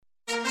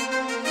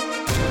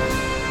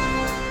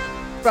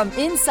From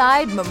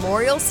inside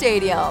Memorial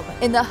Stadium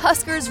in the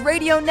Huskers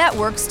Radio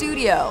Network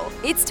studio,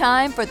 it's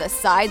time for the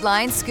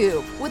Sideline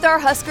Scoop with our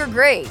Husker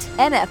great,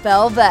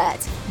 NFL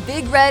vet,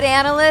 Big Red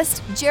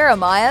analyst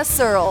Jeremiah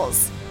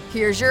Searles.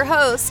 Here's your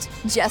host,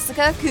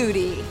 Jessica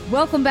Cootie.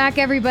 Welcome back,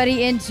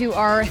 everybody, into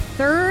our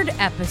third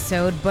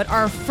episode, but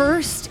our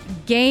first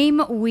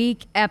game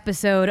week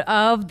episode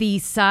of the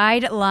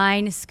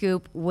Sideline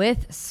Scoop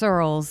with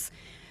Searles.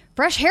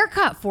 Fresh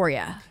haircut for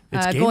you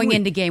going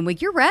into game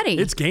week. You're ready.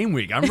 It's game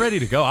week. I'm ready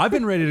to go. I've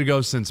been ready to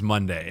go since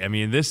Monday. I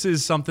mean, this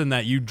is something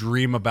that you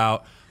dream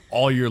about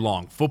all year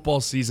long. Football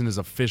season is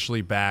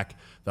officially back.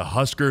 The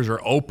Huskers are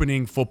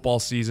opening football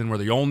season. We're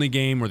the only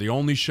game. We're the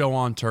only show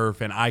on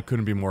turf, and I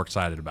couldn't be more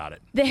excited about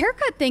it. The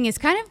haircut thing is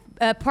kind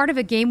of part of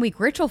a game week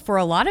ritual for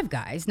a lot of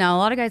guys. Now, a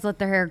lot of guys let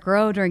their hair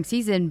grow during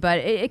season, but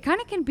it kind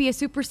of can be a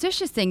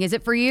superstitious thing. Is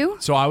it for you?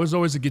 So I was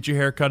always to get your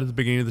hair cut at the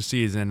beginning of the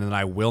season, and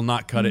I will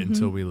not cut it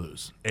until we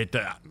lose.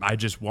 I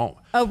just won't.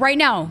 Oh, right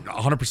now?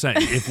 100%.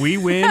 If we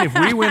win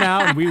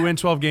out and we win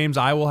 12 games,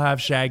 I will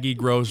have shaggy,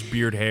 gross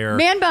beard hair.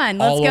 Man bun,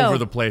 let's all go. over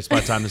the place by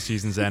the time the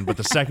season's end. But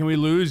the second we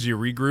lose, you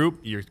regroup,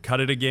 you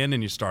cut it again,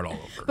 and you start all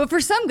over. But for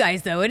some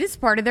guys, though, it is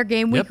part of their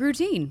game week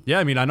routine. Yeah,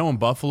 I mean, I know in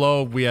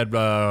Buffalo,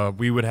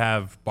 we would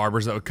have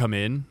barbers that would come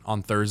in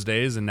on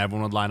Thursdays, and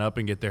everyone would line up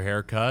and get their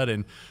hair cut,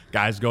 and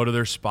guys go to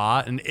their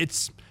spot, and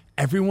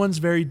everyone's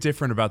very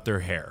different about their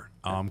hair.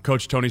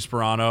 Coach Tony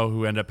Sperano,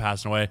 who ended up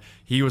passing away,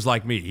 he was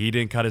like me. He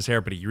didn't cut his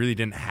hair, but he really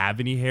didn't have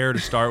any hair to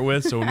start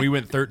with. So when we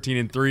went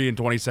 13-3 in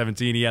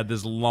 2017, he had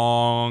this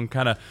long,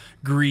 kind of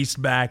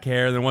greased back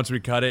hair. Then once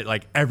we cut it,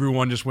 like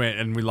everyone just went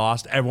and we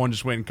lost. Everyone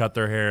just went and cut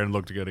their hair and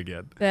looked good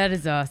again. That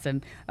is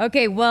awesome.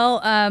 Okay,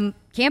 well,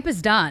 camp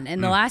is done.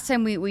 And the last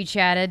time we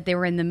chatted, they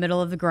were in the middle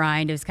of the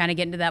grind. It was kind of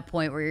getting to that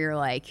point where you're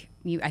like,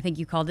 I think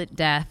you called it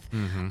death.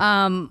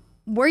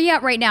 Where are you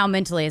at right now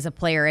mentally as a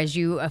player as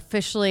you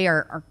officially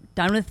are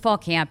done with fall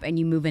camp and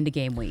you move into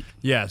game week?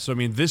 Yeah, so I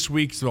mean, this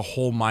week's the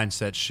whole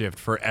mindset shift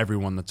for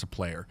everyone that's a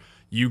player.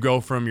 You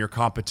go from your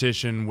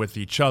competition with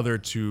each other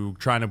to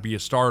trying to be a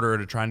starter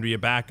to trying to be a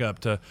backup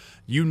to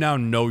you now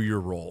know your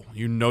role.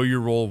 You know your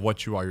role of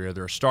what you are. You're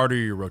either a starter,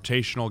 you're a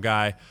rotational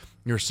guy,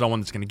 you're someone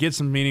that's going to get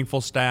some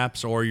meaningful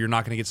snaps, or you're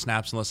not going to get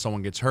snaps unless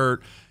someone gets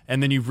hurt.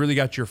 And then you've really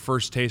got your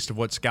first taste of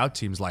what scout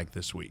team's like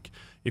this week.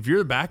 If you're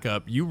the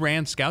backup, you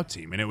ran scout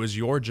team, and it was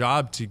your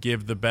job to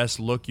give the best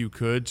look you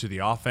could to the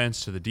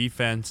offense, to the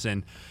defense,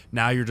 and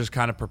now you're just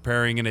kind of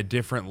preparing in a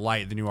different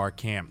light than you are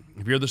camp.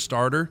 If you're the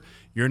starter,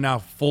 you're now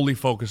fully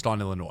focused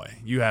on Illinois.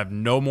 You have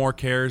no more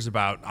cares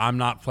about, I'm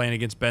not playing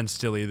against Ben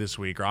Stille this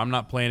week, or I'm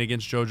not playing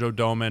against JoJo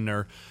Domann,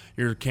 or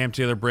your Cam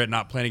Taylor-Britt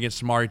not playing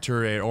against Samori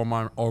Toure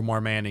or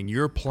Omar Manning.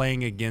 You're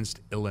playing against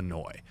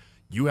Illinois.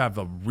 You have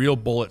the real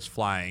bullets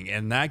flying,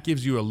 and that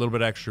gives you a little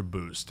bit extra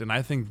boost. And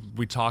I think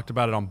we talked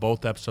about it on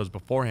both episodes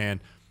beforehand.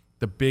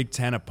 The Big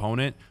Ten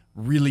opponent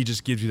really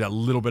just gives you that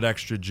little bit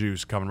extra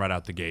juice coming right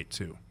out the gate,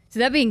 too. So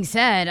that being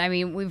said, I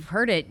mean, we've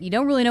heard it. You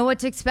don't really know what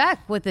to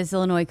expect with this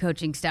Illinois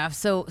coaching staff.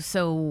 So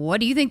what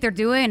do you think they're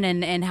doing,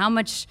 and how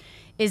much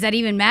does that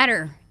even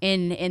matter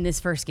in this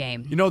first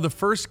game? You know, the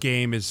first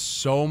game is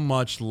so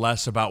much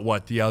less about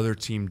what the other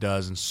team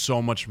does and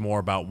so much more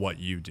about what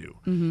you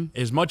do.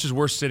 As much as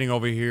we're sitting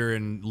over here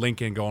in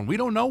Lincoln going, we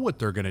don't know what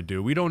they're going to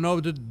do. We don't know.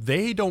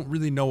 They don't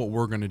really know what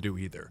we're going to do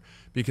either.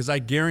 Because I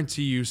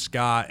guarantee you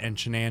Scott and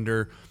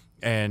Chenander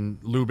and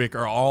Lubick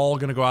are all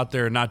going to go out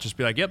there and not just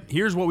be like, yep,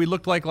 here's what we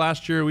looked like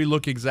last year. We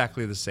look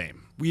exactly the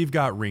same. We've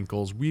got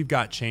wrinkles. We've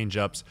got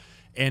change-ups.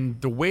 And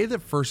the way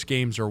that first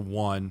games are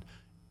won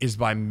is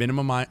by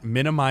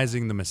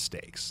minimizing the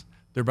mistakes.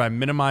 They're by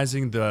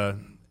minimizing the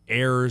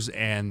errors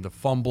and the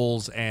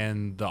fumbles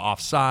and the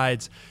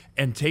offsides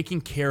and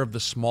taking care of the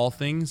small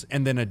things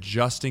and then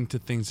adjusting to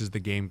things as the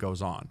game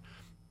goes on.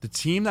 The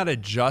team that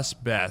adjusts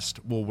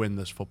best will win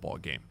this football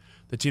game.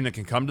 The team that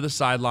can come to the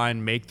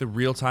sideline, make the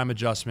real-time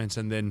adjustments,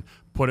 and then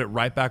put it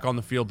right back on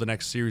the field the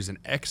next series and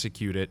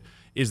execute it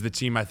is the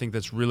team I think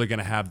that's really going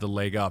to have the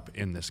leg up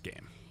in this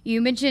game.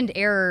 You mentioned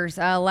errors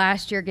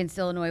last year against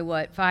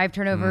Illinois, 5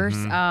 turnovers,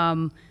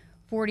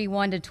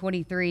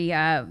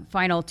 41-23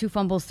 final, 2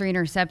 fumbles, 3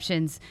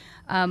 interceptions.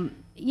 I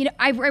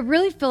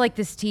really feel like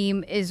this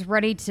team is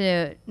ready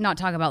to not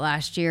talk about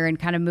last year and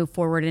kind of move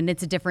forward, and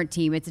it's a different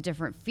team. It's a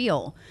different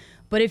feel.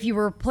 But if you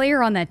were a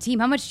player on that team,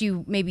 how much do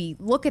you maybe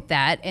look at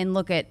that and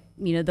look at,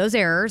 those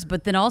errors,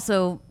 but then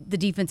also the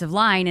defensive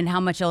line and how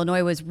much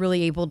Illinois was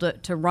really able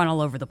to run all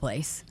over the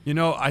place?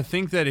 I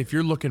think that if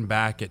you're looking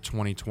back at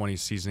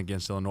 2020's season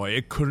against Illinois,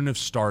 it couldn't have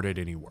started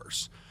any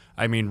worse.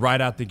 I mean,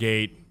 right out the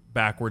gate,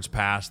 backwards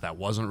pass that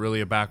wasn't really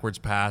a backwards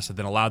pass. It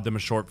then allowed them a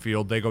short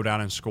field. They go down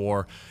and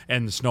score,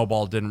 and the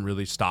snowball didn't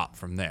really stop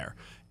from there.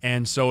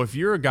 And so if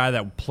you're a guy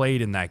that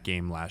played in that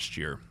game last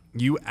year,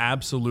 you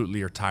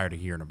absolutely are tired of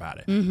hearing about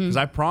it. Because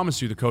I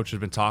promise you the coach has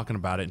been talking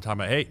about it and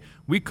talking about, hey,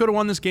 we could have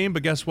won this game,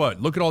 but guess what?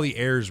 Look at all the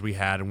errors we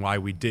had and why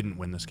we didn't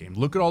win this game.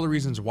 Look at all the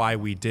reasons why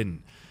we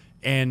didn't.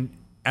 And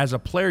as a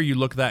player, you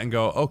look at that and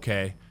go,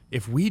 okay,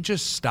 If we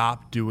just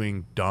stop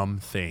doing dumb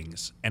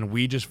things and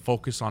we just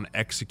focus on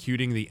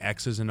executing the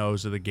X's and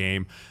O's of the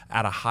game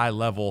at a high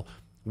level,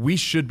 we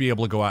should be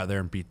able to go out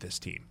there and beat this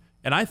team.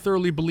 And I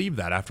thoroughly believe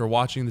that after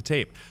watching the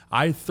tape.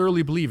 I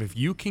thoroughly believe if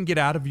you can get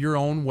out of your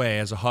own way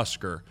as a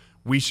Husker,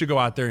 we should go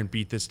out there and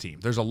beat this team.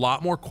 There's a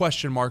lot more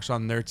question marks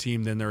on their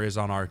team than there is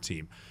on our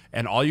team.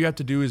 And all you have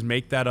to do is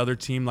make that other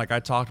team, like I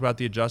talked about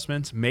the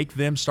adjustments, make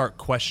them start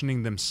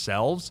questioning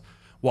themselves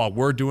while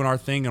we're doing our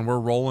thing and we're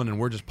rolling and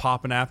we're just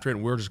popping after it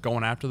and we're just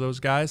going after those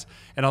guys,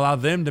 and allow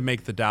them to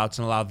make the doubts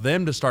and allow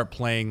them to start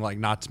playing like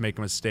not to make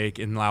a mistake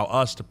and allow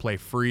us to play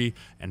free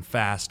and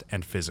fast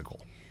and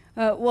physical.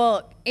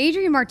 Well,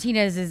 Adrian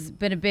Martinez has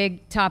been a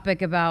big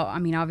topic about,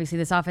 obviously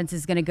this offense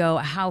is going to go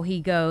how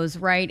he goes,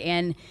 right?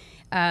 And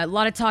a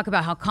lot of talk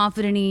about how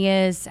confident he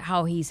is,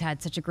 how he's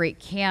had such a great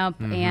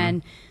camp,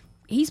 and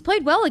he's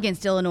played well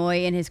against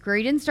Illinois in his career.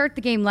 He didn't start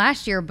the game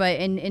last year, but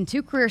in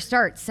 2 career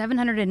starts,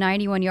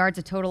 791 yards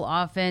of total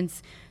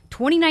offense.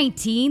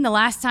 2019, the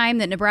last time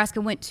that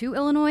Nebraska went to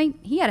Illinois,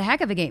 he had a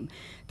heck of a game.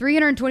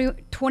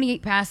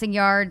 328 passing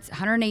yards,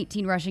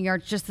 118 rushing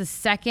yards, just the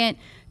second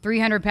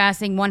 300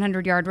 passing,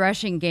 100-yard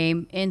rushing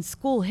game in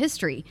school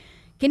history.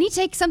 Can he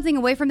take something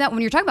away from that when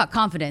you're talking about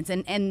confidence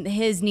and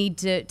his need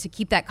to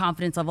keep that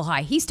confidence level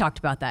high? He's talked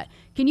about that.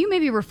 Can you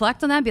maybe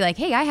reflect on that and be like,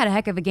 hey, I had a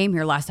heck of a game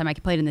here last time I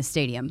played in this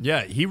stadium?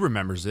 Yeah, he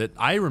remembers it.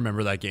 I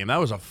remember that game. That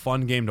was a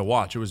fun game to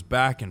watch. It was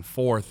back and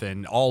forth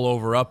and all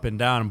over, up and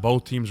down, and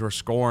both teams were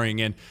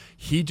scoring. And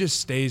he just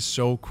stays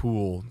so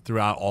cool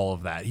throughout all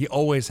of that. He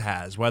always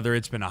has, whether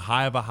it's been a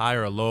high of a high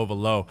or a low of a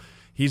low.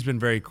 He's been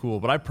very cool,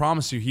 but I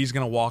promise you he's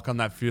going to walk on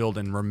that field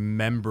and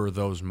remember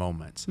those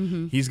moments.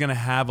 He's going to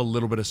have a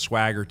little bit of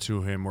swagger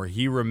to him where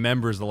he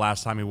remembers the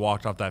last time he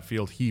walked off that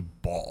field, he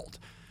bawled.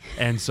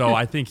 And so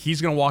I think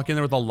he's going to walk in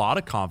there with a lot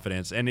of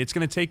confidence, and it's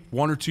going to take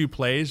 1 or 2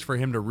 plays for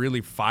him to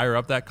really fire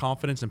up that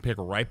confidence and pick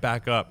right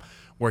back up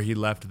where he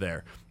left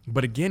there.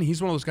 But again,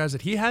 he's one of those guys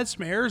that he had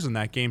some errors in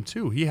that game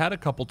too. He had a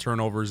couple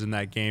turnovers in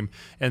that game,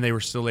 and they were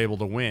still able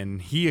to win.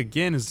 He,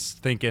 again, is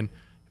thinking,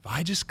 if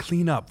I just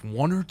clean up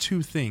 1 or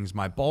 2 things,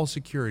 my ball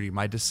security,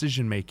 my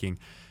decision-making,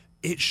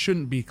 it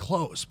shouldn't be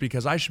close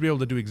because I should be able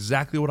to do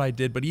exactly what I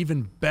did, but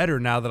even better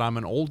now that I'm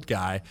an old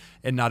guy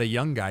and not a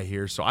young guy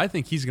here. So I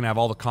think he's going to have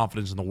all the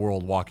confidence in the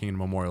world walking into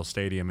Memorial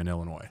Stadium in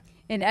Illinois.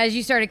 And as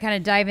you started kind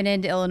of diving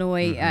into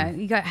Illinois,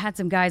 you had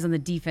some guys on the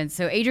defense.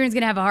 So Adrian's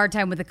going to have a hard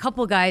time with a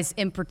couple guys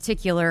in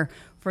particular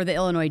for the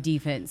Illinois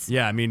defense.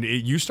 Yeah,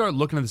 you start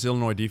looking at this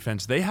Illinois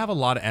defense, they have a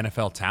lot of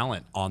NFL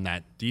talent on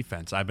that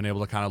defense. I've been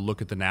able to kind of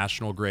look at the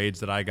national grades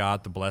that I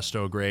got, the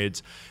Blesto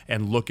grades,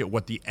 and look at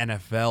what the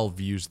NFL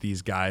views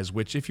these guys,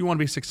 which if you want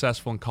to be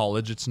successful in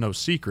college, it's no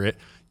secret,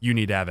 you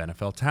need to have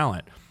NFL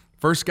talent.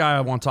 First guy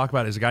I want to talk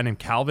about is a guy named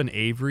Calvin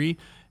Avery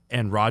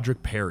and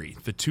Roderick Perry,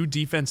 the 2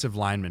 defensive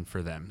linemen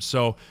for them.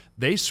 So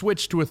they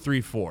switched to a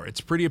 3-4.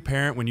 It's pretty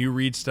apparent when you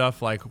read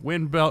stuff like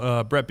when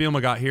Brett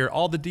Bielema got here,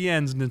 all the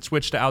DNs and then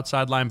switched to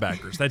outside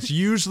linebackers. That's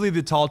usually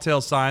the tall tale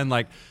sign,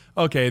 like,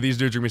 okay, these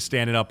dudes are going to be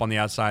standing up on the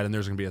outside and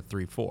there's going to be a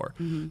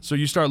 3-4. So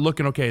you start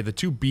looking, okay, the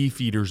 2 beef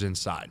eaters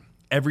inside.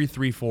 Every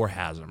 3-4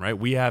 has them, right?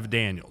 We have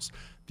Daniels.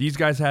 These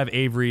guys have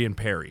Avery and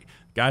Perry.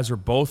 Guys are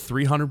both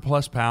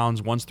 300-plus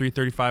pounds. One's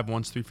 335,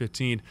 one's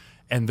 315.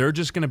 And they're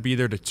just going to be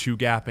there to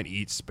 2-gap and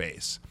eat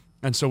space.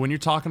 And so when you're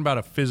talking about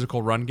a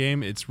physical run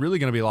game, it's really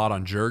going to be a lot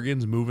on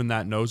Juergens moving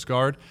that nose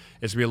guard.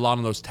 It's going to be a lot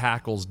on those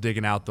tackles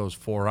digging out those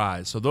 4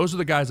 eyes. So those are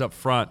the guys up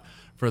front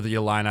for the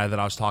Illini that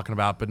I was talking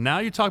about. But now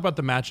you talk about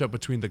the matchup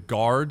between the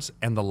guards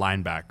and the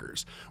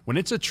linebackers. When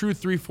it's a true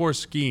 3-4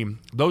 scheme,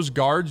 those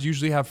guards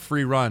usually have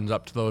free runs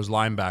up to those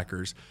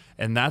linebackers.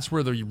 And that's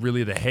where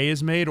the hay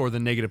is made or the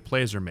negative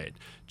plays are made.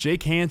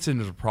 Jake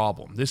Hansen is a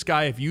problem. This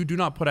guy, if you do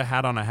not put a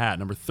hat on a hat,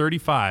 number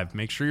 35,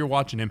 make sure you're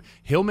watching him,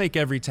 he'll make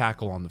every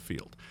tackle on the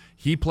field.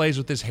 He plays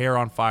with his hair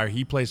on fire.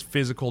 He plays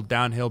physical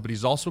downhill, but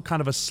he's also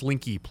kind of a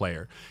slinky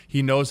player.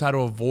 He knows how to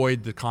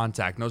avoid the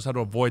contact, knows how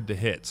to avoid the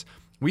hits.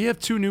 We have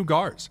 2 new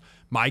guards.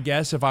 My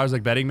guess, if I was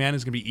like betting man,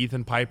 is going to be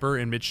Ethan Piper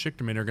and Mitch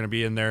Schichterman are going to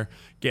be in there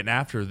getting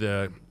after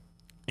the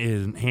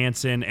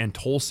Hansen, and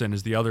Tolson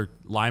is the other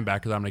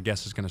linebacker that I'm going to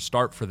guess is going to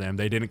start for them.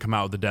 They didn't come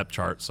out with the depth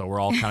chart, so we're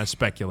all kind of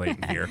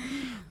speculating here.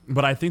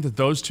 But I think that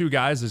those 2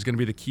 guys is going to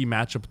be the key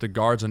matchup with the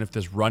guards on if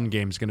this run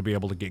game is going to be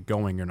able to get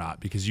going or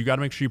not, because you got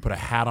to make sure you put a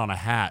hat on a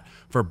hat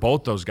for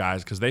both those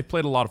guys because they've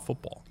played a lot of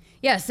football.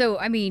 Yeah, so,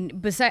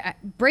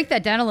 break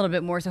that down a little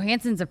bit more. So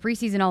Hansen's a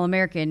preseason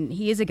All-American.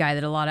 He is a guy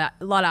that a lot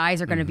of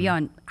eyes are going to be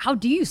on. How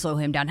do you slow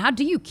him down? How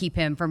do you keep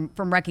him from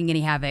wrecking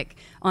any havoc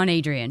on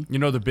Adrian?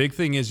 The big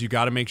thing is you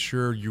got to make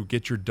sure you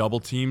get your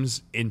double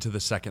teams into the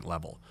second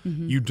level.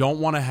 You don't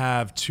want to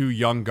have 2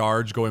 young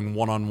guards going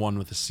one-on-one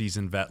with a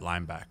seasoned vet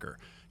linebacker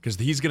because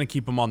he's going to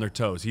keep them on their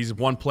toes.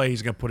 One play,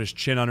 he's going to put his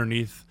chin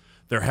underneath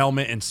their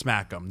helmet and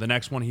smack them. The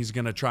next one, he's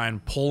going to try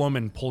and pull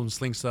them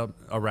slings up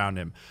around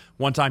him.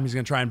 One time, he's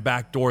going to try and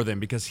backdoor them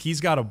because he's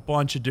got a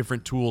bunch of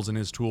different tools in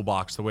his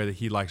toolbox, the way that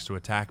he likes to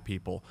attack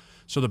people.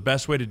 So the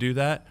best way to do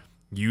that,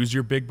 use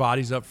your big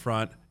bodies up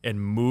front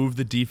and move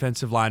the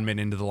defensive linemen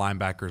into the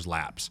linebackers'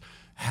 laps.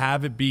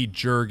 Have it be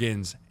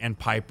Juergens and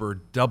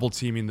Piper double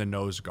teaming the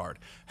nose guard.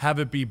 Have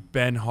it be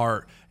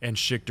Benhart and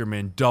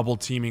Schichterman double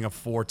teaming a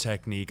 4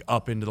 technique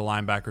up into the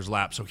linebacker's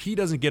lap so he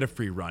doesn't get a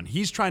free run.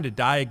 He's trying to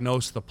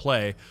diagnose the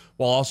play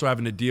while also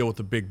having to deal with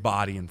the big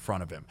body in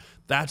front of him.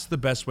 That's the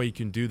best way you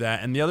can do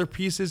that. And the other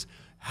piece is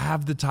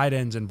have the tight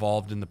ends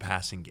involved in the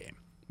passing game.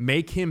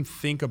 Make him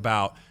think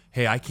about,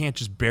 hey, I can't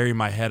just bury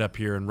my head up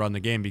here and run the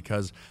game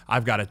because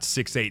I've got a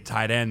 6'8"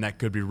 tight end that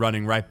could be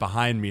running right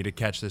behind me to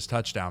catch this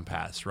touchdown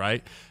pass,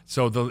 right?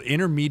 So the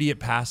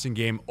intermediate passing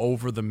game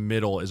over the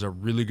middle is a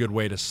really good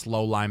way to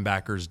slow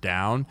linebackers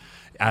down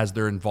as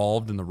they're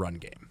involved in the run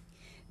game.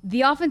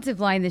 The offensive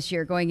line this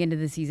year going into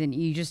the season,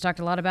 you just talked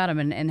a lot about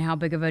them and how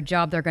big of a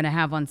job they're going to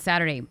have on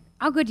Saturday.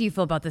 How good do you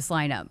feel about this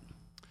lineup?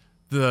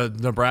 The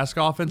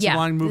Nebraska offensive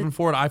line moving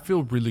forward, I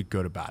feel really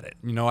good about it.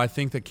 You know, I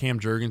think that Cam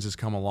Juergens has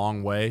come a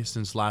long way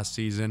since last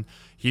season.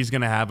 He's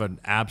going to have an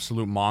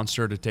absolute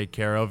monster to take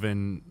care of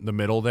in the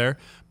middle there.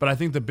 But I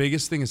think the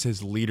biggest thing is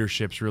his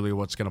leadership's really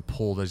what's going to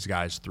pull these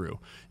guys through.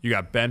 You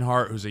got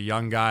Benhart, who's a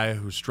young guy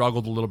who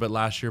struggled a little bit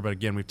last year. But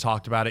again, we've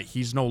talked about it.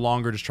 He's no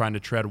longer just trying to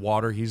tread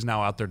water. He's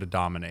now out there to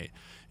dominate.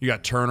 You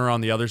got Turner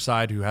on the other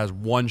side who has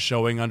one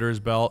showing under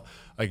his belt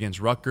against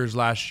Rutgers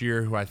last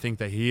year, who I think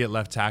that he at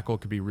left tackle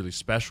could be really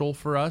special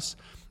for us.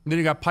 And then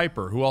you got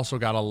Piper, who also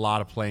got a lot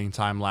of playing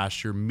time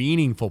last year,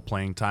 meaningful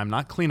playing time,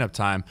 not cleanup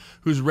time,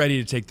 who's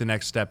ready to take the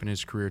next step in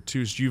his career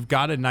too. So you've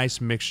got a nice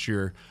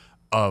mixture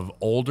of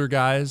older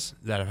guys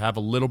that have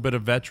a little bit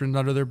of veterans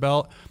under their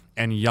belt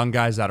and young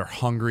guys that are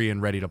hungry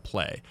and ready to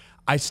play.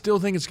 I still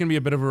think it's going to be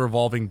a bit of a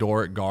revolving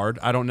door at guard.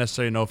 I don't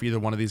necessarily know if either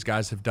one of these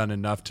guys have done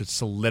enough to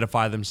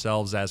solidify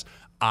themselves as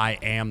I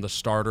am the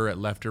starter at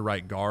left or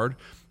right guard.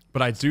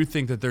 But I do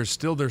think that there's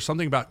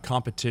something about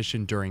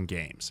competition during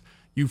games.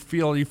 You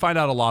find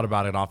out a lot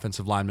about an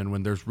offensive lineman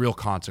when there's real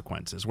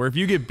consequences, where if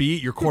you get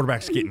beat, your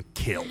quarterback's getting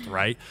killed,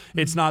 right?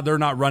 They're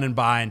not running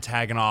by and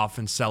tagging off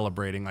and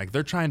celebrating. Like,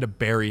 they're trying to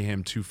bury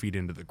him 2 feet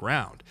into the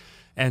ground.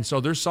 And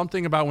so there's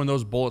something about when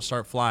those bullets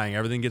start flying,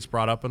 everything gets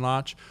brought up a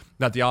notch,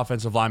 that the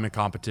offensive lineman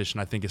competition,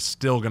 I think, is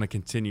still going to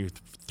continue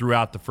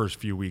throughout the first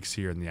few weeks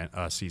here in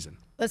the season.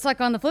 Let's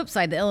talk on the flip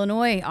side, the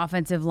Illinois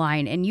offensive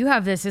line. And you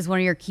have this as one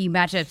of your key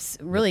matchups,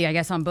 really, I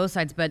guess, on both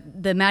sides.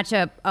 But the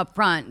matchup up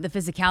front, the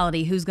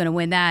physicality, who's going to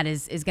win that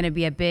is going to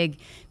be a big,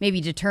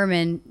 maybe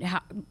determine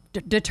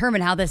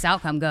how this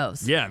outcome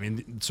goes. Yeah, I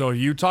mean, so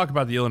you talk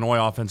about the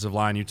Illinois offensive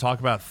line, you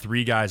talk about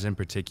 3 guys in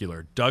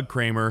particular, Doug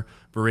Kramer,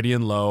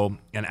 Viridian Lowe,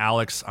 and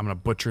Alex, I'm going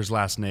to butcher his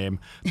last name,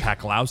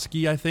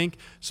 Paklowski, I think.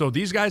 So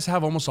these guys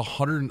have almost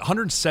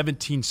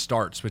 117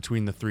 starts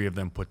between the 3 of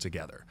them put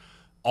together.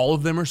 All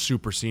of them are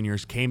super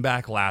seniors, came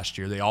back last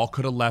year. They all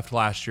could have left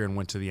last year and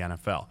went to the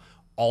NFL.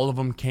 All of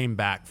them came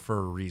back for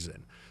a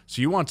reason.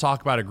 So you want to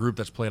talk about a group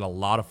that's played a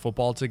lot of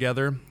football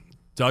together.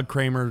 Doug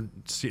Kramer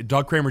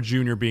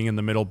Jr. being in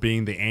the middle,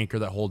 being the anchor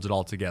that holds it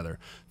all together.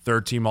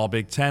 3rd team All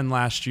Big Ten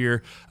last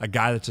year, a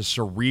guy that's a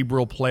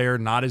cerebral player,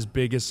 not as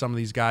big as some of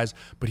these guys,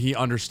 but he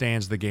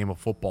understands the game of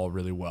football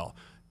really well.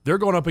 They're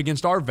going up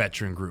against our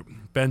veteran group,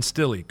 Ben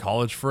Stille,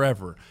 college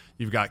forever.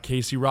 You've got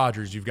Casey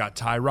Rogers, you've got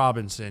Ty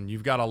Robinson,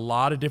 you've got a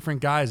lot of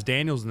different guys,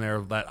 Daniels in there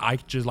that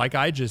like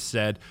I just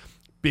said,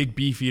 big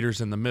beef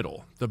eaters in the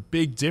middle. The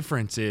big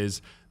difference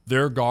is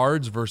their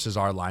guards versus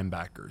our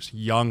linebackers,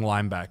 young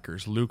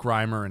linebackers. Luke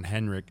Reimer and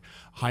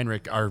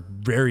Heinrich are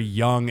very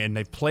young, and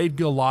they played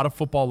a lot of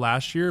football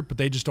last year, but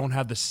they just don't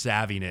have the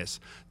savviness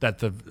that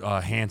the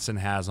Hansen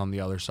has on the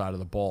other side of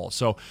the ball.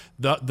 So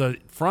the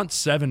front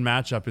 7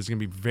 matchup is going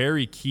to be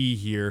very key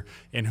here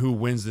in who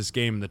wins this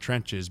game in the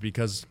trenches,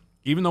 because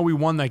even though we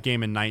won that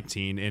game in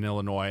 19 in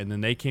Illinois, and then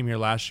they came here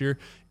last year,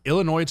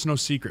 Illinois, it's no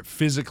secret,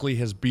 physically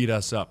has beat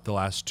us up the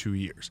last 2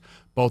 years,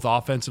 both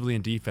offensively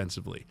and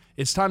defensively.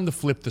 It's time to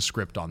flip the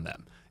script on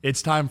them.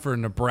 It's time for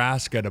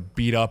Nebraska to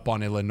beat up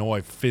on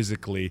Illinois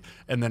physically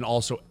and then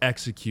also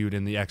execute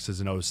in the X's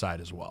and O's side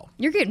as well.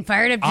 You're getting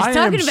fired up just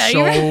talking about it.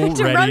 You're ready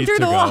to run through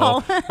the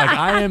wall. Like,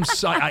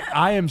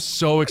 I am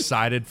so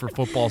excited for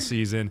football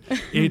season.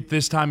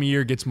 This time of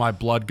year gets my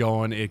blood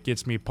going. It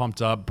gets me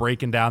pumped up,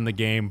 breaking down the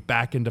game,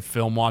 back into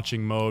film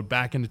watching mode,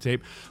 back into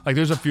tape. Like,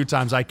 there's a few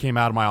times I came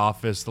out of my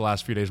office the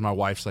last few days. My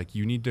wife's like,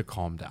 you need to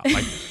calm down.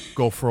 Like,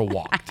 go for a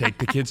walk. Take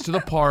the kids to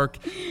the park.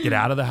 Get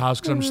out of the house.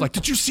 Because I'm just like,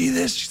 did you see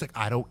this? She's like,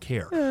 I don't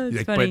care.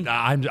 Like, but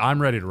I'm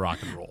ready to rock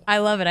and roll. I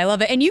love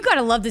it. And you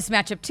gotta love this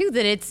matchup too.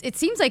 That it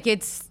seems like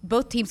it's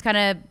both teams kind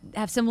of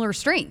have similar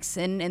strengths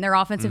in their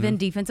offensive and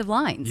defensive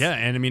lines. Yeah,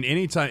 and I mean,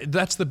 anytime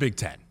that's the Big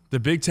Ten.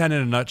 The Big Ten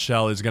in a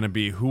nutshell is going to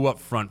be who up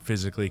front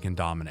physically can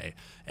dominate.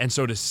 And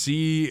so to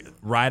see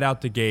right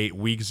out the gate,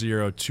 week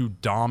 0, 2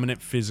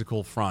 dominant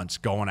physical fronts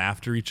going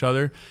after each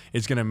other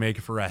is going to make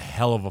for a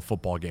hell of a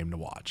football game to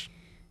watch.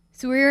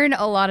 So we're hearing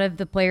a lot of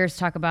the players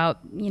talk about,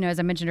 as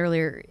I mentioned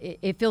earlier,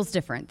 it feels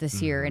different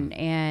this year,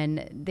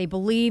 and they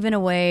believe in a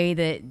way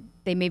that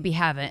they maybe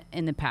haven't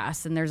in the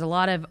past. And there's a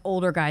lot of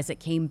older guys that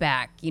came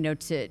back,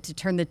 to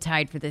turn the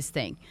tide for this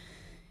thing.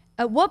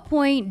 At what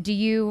point do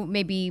you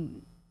maybe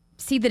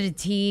see that a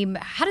team,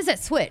 how does that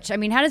switch? I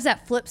mean, how does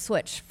that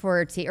switch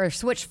for a team, or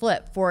switch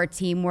flip for a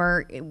team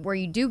where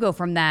you do go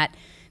from that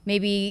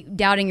maybe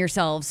doubting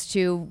yourselves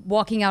to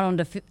walking out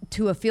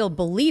onto a field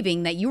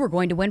believing that you were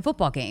going to win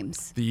football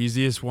games? The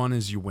easiest one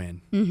is you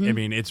win. Mm-hmm. I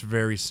mean, it's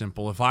very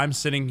simple. If I'm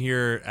sitting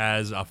here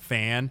as a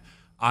fan,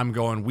 I'm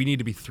going, we need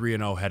to be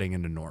 3-0 heading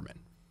into Norman.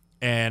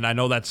 And I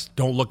know that's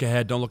don't look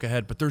ahead,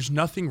 but there's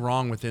nothing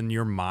wrong within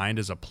your mind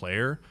as a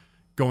player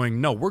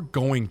going, no, we're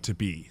going to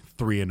be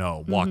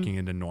 3-0 walking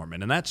into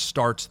Norman. And that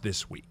starts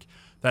this week.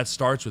 That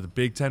starts with a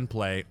Big Ten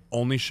play,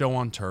 only show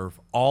on turf,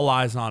 all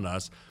eyes on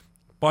us.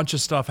 Bunch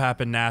of stuff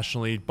happened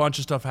nationally, bunch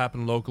of stuff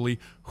happened locally.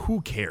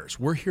 Who cares?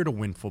 We're here to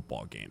win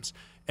football games.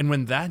 And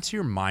when that's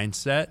your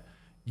mindset,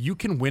 you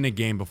can win a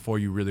game before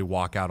you really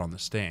walk out on the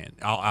stand,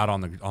 out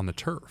on the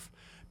turf.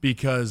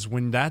 Because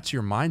when that's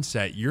your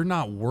mindset, you're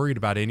not worried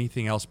about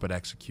anything else but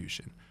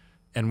execution.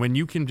 And when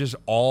you can just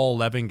all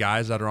 11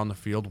 guys that are on the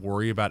field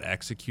worry about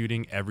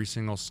executing every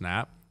single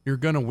snap, you're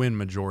going to win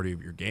majority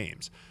of your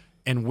games.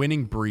 And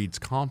winning breeds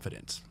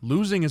confidence.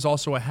 Losing is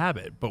also a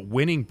habit, but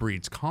winning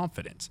breeds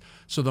confidence.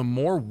 So the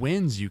more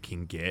wins you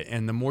can get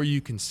and the more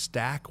you can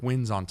stack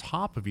wins on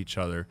top of each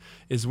other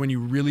is when you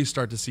really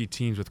start to see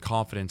teams with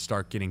confidence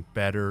start getting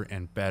better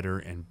and better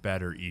and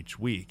better each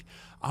week.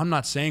 I'm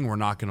not saying we're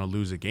not going to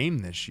lose a game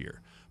this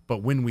year,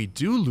 but when we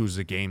do lose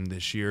a game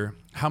this year,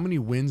 how many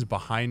wins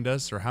behind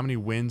us or how many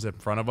wins in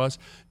front of us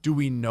do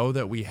we know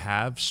that we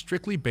have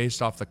strictly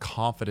based off the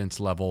confidence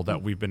level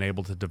that we've been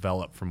able to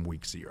develop from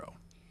week 0?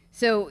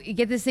 So you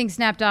get this thing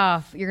snapped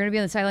off. You're going to be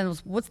on the sideline.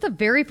 What's the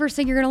very first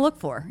thing you're going to look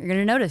for? You're going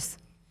to notice.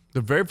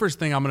 The very first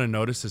thing I'm going to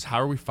notice is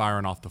how are we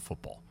firing off the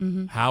football?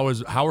 Mm-hmm.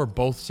 How are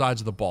both sides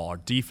of the ball,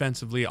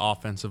 defensively,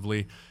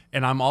 offensively?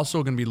 And I'm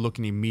also going to be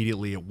looking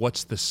immediately at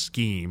what's the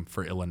scheme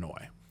for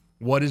Illinois.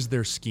 What is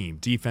their scheme,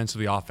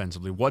 defensively,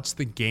 offensively? What's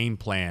the game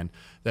plan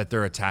that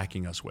they're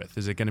attacking us with?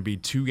 Is it going to be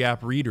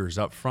 2-gap readers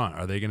up front?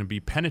 Are they going to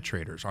be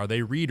penetrators? Are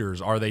they readers?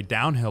 Are they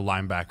downhill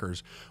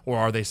linebackers? Or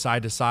are they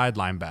side-to-side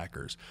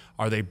linebackers?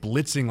 Are they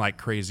blitzing like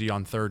crazy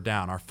on third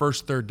down? Our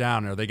first third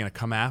down, are they going to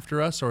come after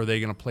us or are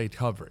they going to play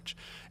coverage?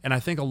 And I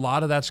think a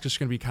lot of that's just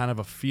going to be kind of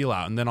a feel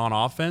out. And then on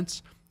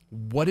offense,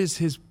 what is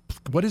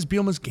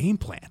Bielema's game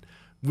plan?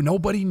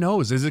 Nobody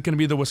knows. Is it going to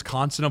be the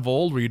Wisconsin of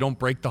old where you don't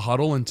break the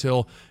huddle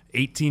until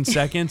 18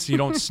 seconds, you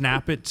don't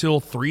snap it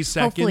till 3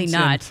 seconds? Hopefully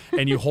not.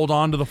 and you hold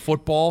on to the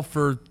football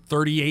for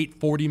 38,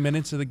 40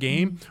 minutes of the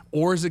game?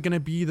 Or is it going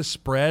to be the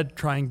spread,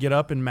 try and get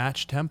up and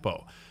match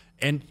tempo?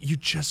 And you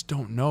just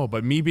don't know.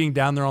 But me being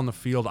down there on the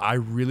field, I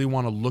really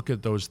want to look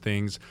at those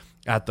things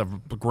at the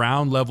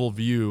ground level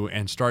view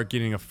and start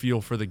getting a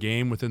feel for the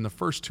game within the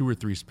first 2 or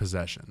 3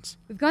 possessions.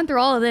 We've gone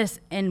through all of this,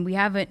 and we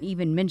haven't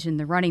even mentioned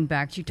the running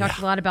backs. You talked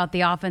a lot about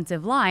the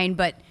offensive line,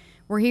 but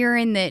we're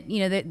hearing that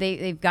that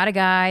they've got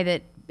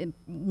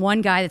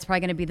one guy that's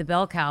probably going to be the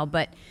bell cow.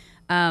 But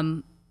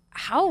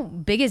how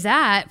big is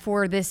that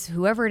for this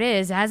whoever it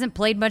is hasn't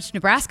played much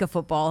Nebraska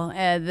football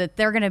that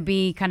they're going to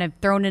be kind of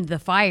thrown into the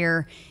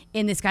fire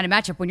in this kind of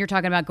matchup when you're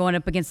talking about going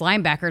up against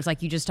linebackers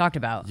like you just talked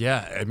about?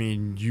 Yeah, I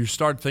mean, you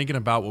start thinking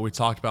about what we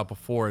talked about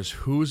before is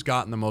who's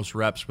gotten the most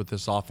reps with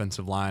this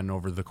offensive line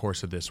over the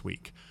course of this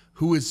week.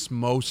 Who is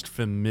most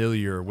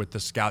familiar with the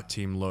scout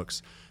team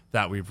looks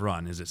that we've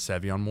run? Is it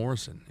Sevion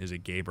Morrison? Is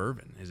it Gabe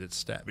Irvin? Is it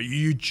Steph?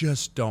 You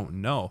just don't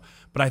know.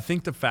 But I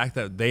think the fact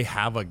that they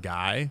have a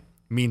guy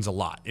means a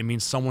lot. It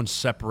means someone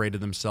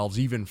separated themselves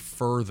even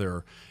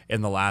further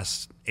in the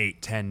last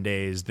 8-10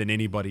 days than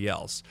anybody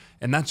else.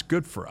 And that's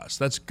good for us.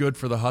 That's good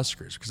for the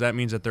Huskers because that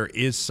means that there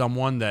is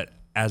someone that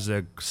as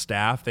a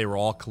staff, they were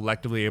all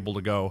collectively able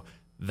to go,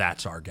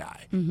 that's our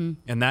guy. Mm-hmm.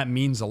 And that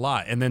means a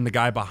lot. And then the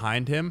guy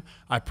behind him,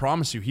 I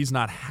promise you, he's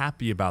not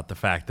happy about the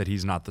fact that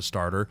he's not the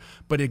starter.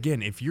 But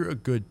again, if you're a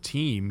good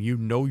team, you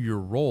know your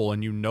role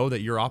and you know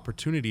that your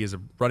opportunity as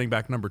a running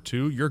back number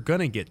 2, you're going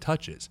to get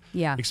touches.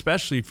 Yeah.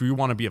 Especially if you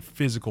want to be a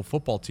physical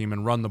football team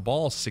and run the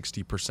ball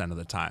 60% of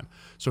the time.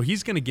 So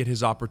he's going to get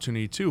his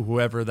opportunity too,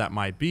 whoever that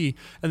might be.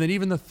 And then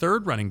even the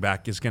third running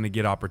back is going to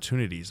get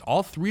opportunities.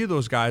 All 3 of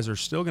those guys are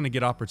still going to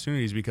get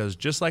opportunities because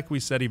just like we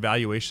said,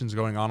 evaluations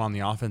going on the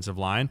offensive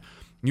line,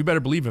 you better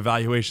believe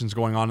evaluations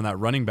going on in that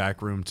running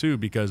back room too,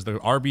 because the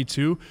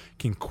RB2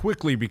 can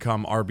quickly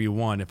become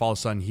RB1 if all of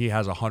a sudden he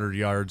has 100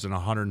 yards and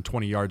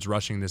 120 yards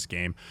rushing this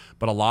game.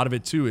 But a lot of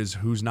it too is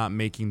who's not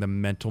making the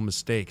mental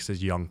mistakes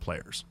as young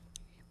players.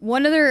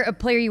 One other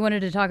player you wanted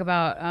to talk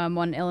about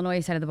on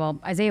Illinois' side of the ball,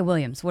 Isaiah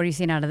Williams. What are you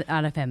seeing out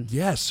of him?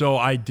 Yeah, so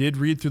I did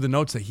read through the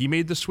notes that he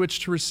made the switch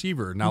to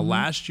receiver. Now,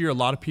 last year, a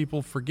lot of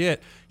people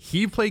forget,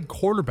 he played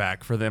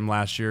quarterback for them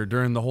last year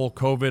during the whole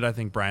COVID. I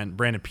think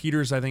Brandon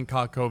Peters,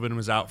 caught COVID and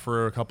was out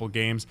for a couple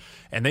games.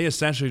 And they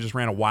essentially just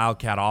ran a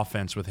wildcat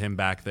offense with him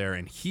back there,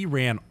 and he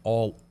ran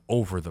all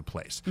over the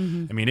place. I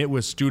mean, it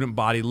was student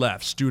body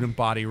left, student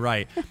body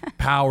right,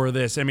 power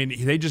this. I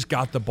mean, they just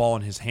got the ball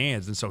in his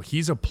hands. And so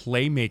he's a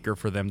playmaker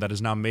for them that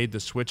has now made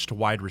the switch to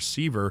wide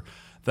receiver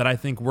that I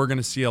think we're going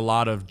to see a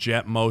lot of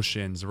jet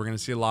motions. We're going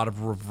to see a lot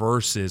of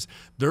reverses.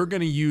 They're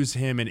going to use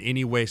him in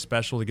any way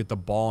special to get the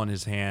ball in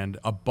his hand,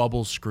 a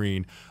bubble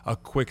screen, a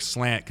quick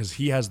slant, because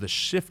he has the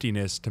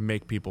shiftiness to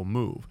make people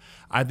move.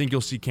 I think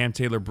you'll see Cam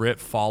Taylor-Britt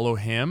follow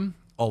him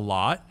a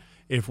lot.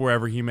 If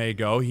wherever he may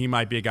go, he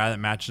might be a guy that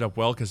matches up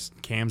well because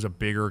Cam's a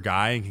bigger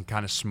guy and can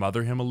kind of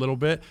smother him a little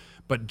bit.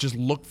 But just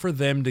look for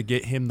them to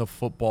get him the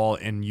football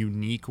in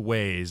unique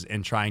ways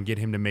and try and get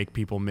him to make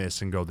people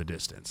miss and go the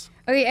distance.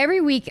 Okay, every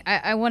week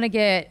I want to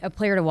get a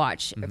player to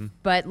watch.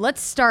 But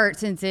let's start,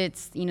 since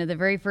it's the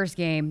very first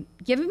game,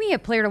 giving me a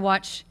player to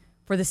watch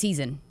for the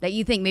season that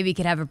you think maybe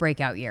could have a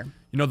breakout year.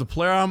 The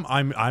player I'm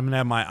going to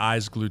have my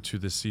eyes glued to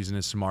this season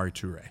is Samori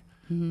Toure.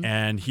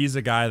 And he's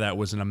a guy that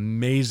was an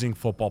amazing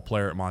football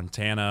player at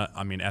Montana.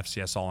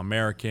 FCS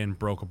All-American,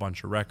 broke a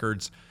bunch of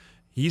records.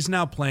 He's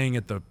now playing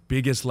at the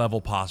biggest level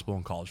possible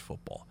in college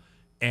football.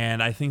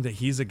 And I think that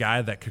he's a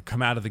guy that could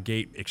come out of the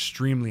gate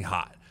extremely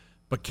hot.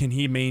 But can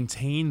he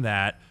maintain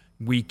that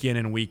week in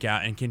and week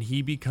out? And can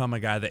he become a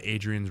guy that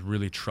Adrian's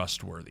really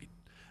trustworthy?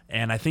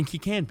 And I think he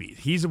can be.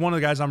 He's one of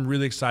the guys I'm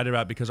really excited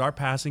about because our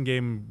passing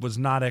game was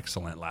not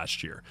excellent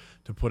last year,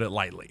 to put it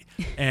lightly.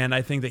 And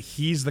I think that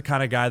he's the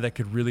kind of guy that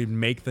could really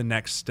make the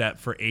next step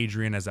for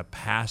Adrian as a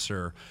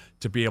passer,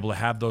 to be able to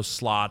have those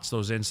slots,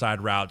 those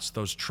inside routes,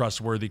 those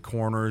trustworthy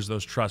corners,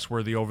 those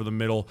trustworthy over the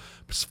middle,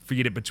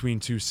 feed it between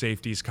two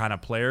safeties kind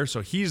of player.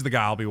 So he's the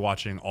guy I'll be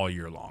watching all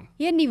year long.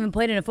 He hadn't even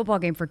played in a football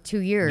game for 2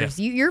 years.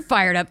 Yeah. You're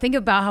fired up. Think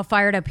about how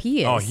fired up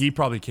he is. Oh, he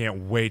probably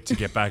can't wait to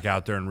get back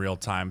out there in real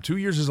time. 2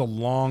 years is a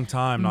long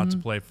time not to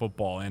play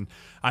football. And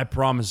I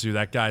promise you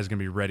that guy is going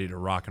to be ready to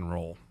rock and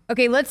roll.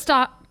 Okay, let's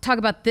talk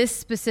about this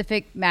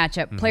specific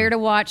matchup. Player to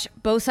watch,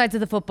 both sides of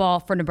the football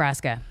for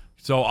Nebraska.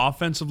 So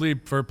offensively,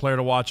 for a player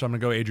to watch, I'm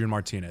going to go Adrian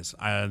Martinez.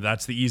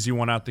 That's the easy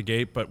one out the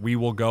gate, but we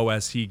will go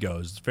as he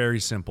goes. It's very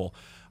simple.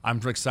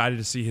 I'm excited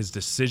to see his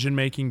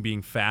decision-making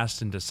being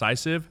fast and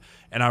decisive,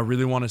 and I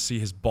really want to see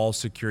his ball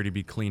security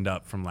be cleaned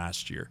up from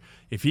last year.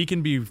 If he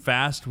can be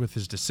fast with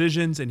his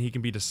decisions and he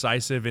can be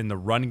decisive in the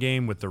run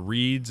game with the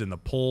reads and the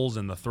pulls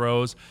and the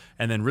throws,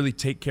 and then really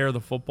take care of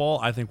the football,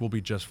 I think we'll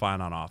be just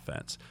fine on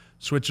offense.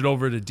 Switch it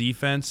over to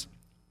defense.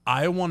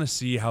 I want to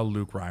see how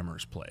Luke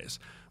Reimers plays.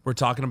 We're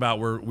talking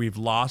about where we've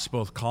lost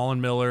both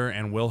Colin Miller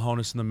and Will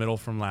Honus in the middle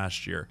from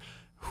last year.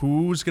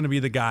 Who's going to be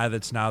the guy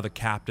that's now the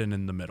captain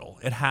in the middle?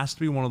 It has to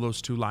be one of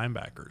those two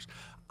linebackers.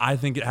 I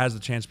think it has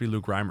the chance to be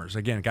Luke Reimers.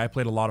 Again, a guy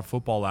played a lot of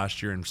football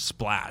last year and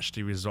splashed.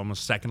 He was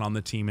almost second on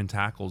the team in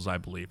tackles, I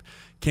believe.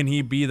 Can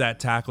he be that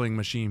tackling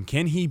machine?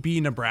 Can he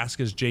be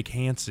Nebraska's Jake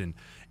Hansen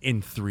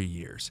in 3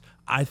 years?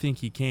 I think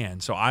he can.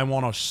 So I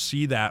want to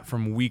see that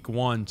from week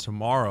 1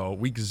 tomorrow,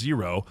 week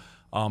 0,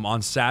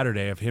 on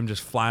Saturday, of him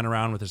just flying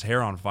around with his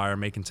hair on fire,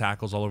 making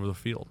tackles all over the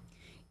field.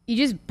 You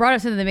just brought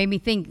up something that made me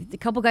think. A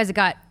couple guys that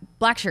got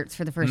black shirts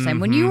for the first time.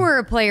 When you were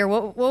a player,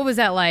 what was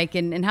that like,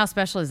 and how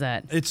special is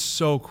that? It's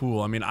so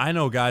cool. I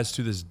know guys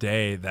to this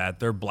day that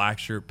their black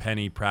shirt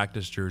penny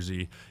practice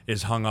jersey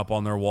is hung up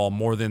on their wall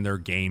more than their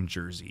game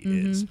jersey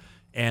is.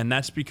 And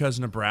that's because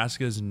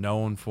Nebraska is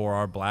known for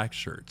our black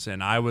shirts.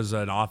 And I was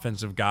an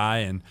offensive guy,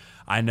 and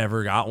I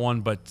never got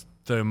one, but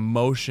the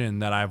emotion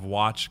that I've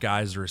watched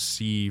guys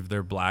receive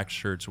their black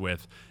shirts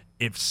with,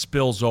 it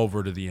spills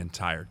over to the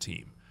entire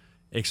team,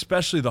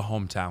 especially the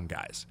hometown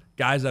guys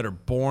that are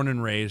born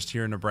and raised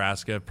here in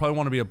Nebraska, probably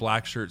want to be a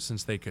black shirt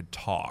since they could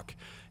talk.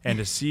 And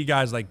to see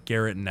guys like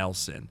Garrett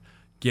Nelson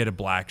get a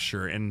black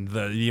shirt and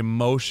the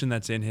emotion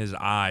that's in his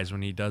eyes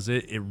when he does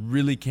it, it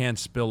really can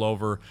spill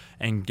over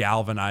and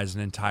galvanize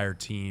an entire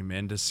team.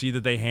 And to see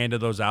that they handed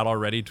those out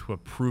already to a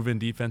proven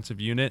defensive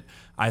unit,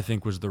 I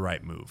think was the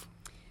right move.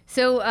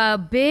 So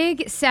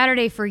big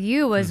Saturday for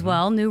you as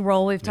well. New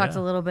role. We've talked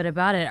a little bit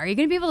about it. Are you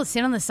going to be able to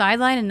sit on the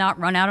sideline and not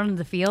run out onto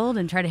the field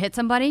and try to hit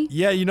somebody?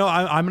 Yeah,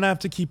 I'm going to have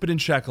to keep it in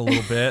check a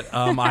little bit.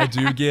 I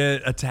do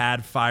get a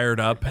tad fired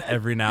up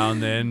every now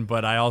and then,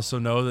 but I also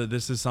know that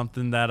this is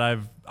something that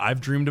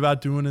I've dreamed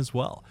about doing as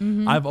well.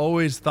 I've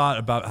always thought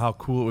about how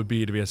cool it would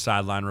be to be a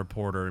sideline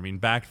reporter.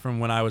 Back from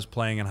when I was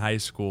playing in high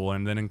school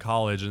and then in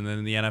college and then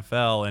in the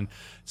NFL. And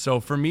so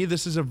for me,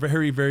 this is a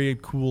very, very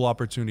cool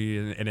opportunity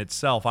in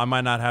itself. I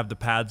might not have the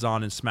pads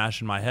on and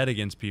smashing my head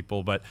against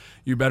people, but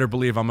you better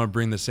believe I'm going to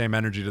bring the same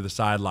energy to the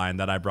sideline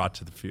that I brought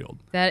to the field.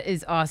 That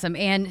is awesome.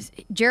 And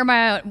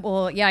Jeremiah,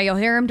 you'll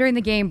hear him during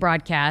the game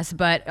broadcast,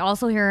 but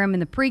also hear him in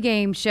the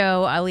pregame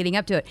show leading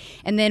up to it.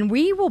 And then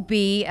we will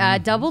be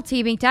double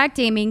teaming, tag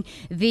teaming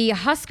the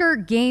Husker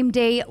Game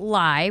Day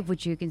Live,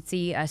 which you can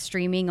see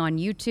streaming on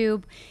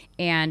YouTube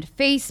and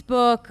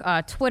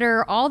Facebook,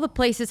 Twitter, all the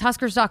places,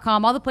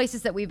 Huskers.com, all the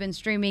places that we've been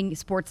streaming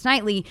Sports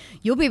Nightly.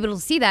 You'll be able to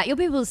see that. You'll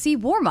be able to see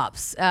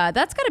warm-ups.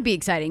 That's got to be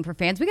exciting for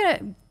fans. We got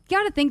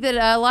to think that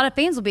a lot of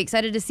fans will be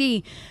excited to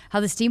see how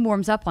this team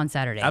warms up on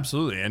Saturday.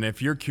 Absolutely. And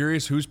if you're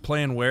curious who's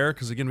playing where,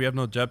 because again, we have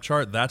no depth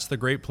chart, that's the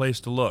great place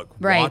to look.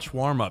 Right. Watch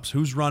warm-ups.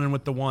 Who's running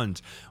with the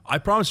ones? I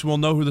promise we'll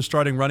know who the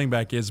starting running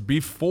back is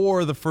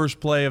before the first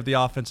play of the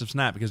offensive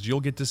snap, because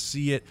you'll get to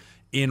see it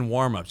in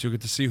warm-ups. You'll get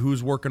to see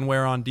who's working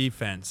where on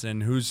defense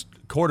and who's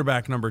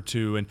quarterback number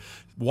 2. And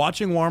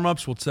watching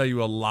warmups will tell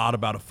you a lot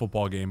about a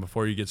football game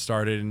before you get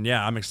started. And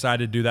yeah, I'm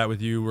excited to do that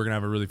with you. We're going to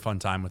have a really fun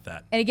time with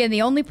that. And again,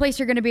 the only place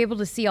you're going to be able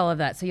to see all of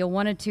that, so you'll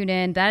want to tune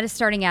in. That is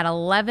starting at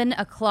 11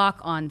 o'clock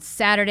on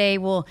Saturday.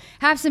 We'll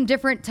have some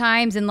different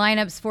times and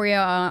lineups for you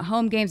on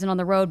home games and on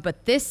the road.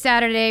 But this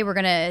Saturday, we're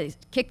going to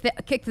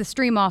kick the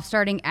stream off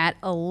starting at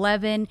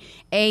 11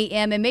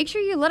 a.m. And make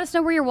sure you let us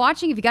know where you're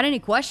watching. If you got any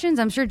questions,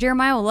 I'm sure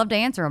Jeremiah will love to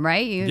answer them,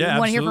 right? You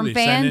want to hear from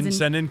fans?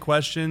 Send in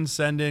questions,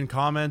 send in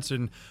comments,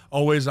 and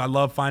always I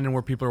love finding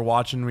where people are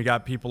watching. We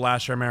got people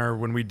last year. I remember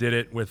when we did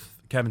it with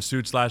Kevin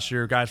Suits last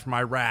year, guys from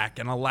Iraq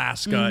and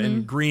Alaska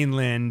and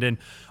Greenland and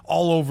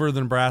all over the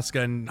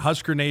Nebraska. And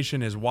Husker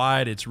Nation is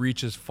wide, its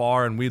reach is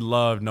far, and we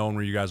love knowing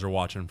where you guys are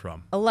watching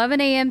from.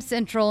 11 a.m.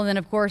 Central, and then,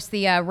 of course,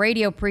 the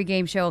radio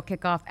pregame show will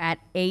kick off at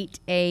 8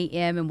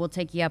 a.m., and we'll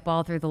take you up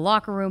all through the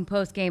locker room,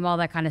 postgame, all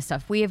that kind of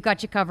stuff. We have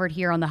got you covered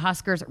here on the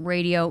Huskers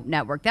Radio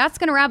Network. That's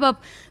going to wrap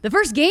up the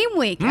first game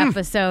week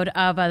episode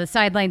of the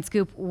Sideline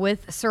Scoop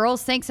with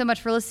Searles. Thanks so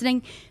much for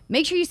listening.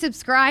 Make sure you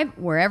subscribe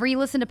wherever you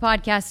listen to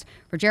podcasts.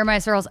 For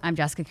Jeremiah Searles, I'm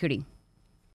Jessica Cootie.